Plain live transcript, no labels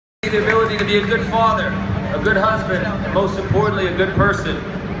The ability to be a good father, a good husband, and most importantly, a good person.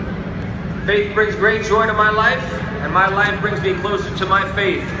 Faith brings great joy to my life, and my life brings me closer to my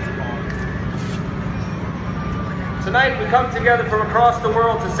faith. Tonight, we come together from across the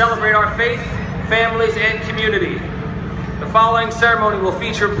world to celebrate our faith, families, and community. The following ceremony will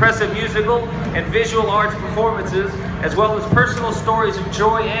feature impressive musical and visual arts performances, as well as personal stories of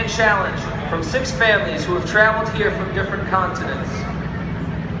joy and challenge from 6 families who have traveled here from different continents.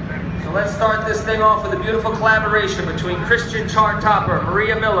 So let's start this thing off with a beautiful collaboration between Christian chart topper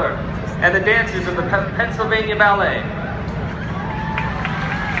Maria Miller and the dancers of the Pennsylvania Ballet.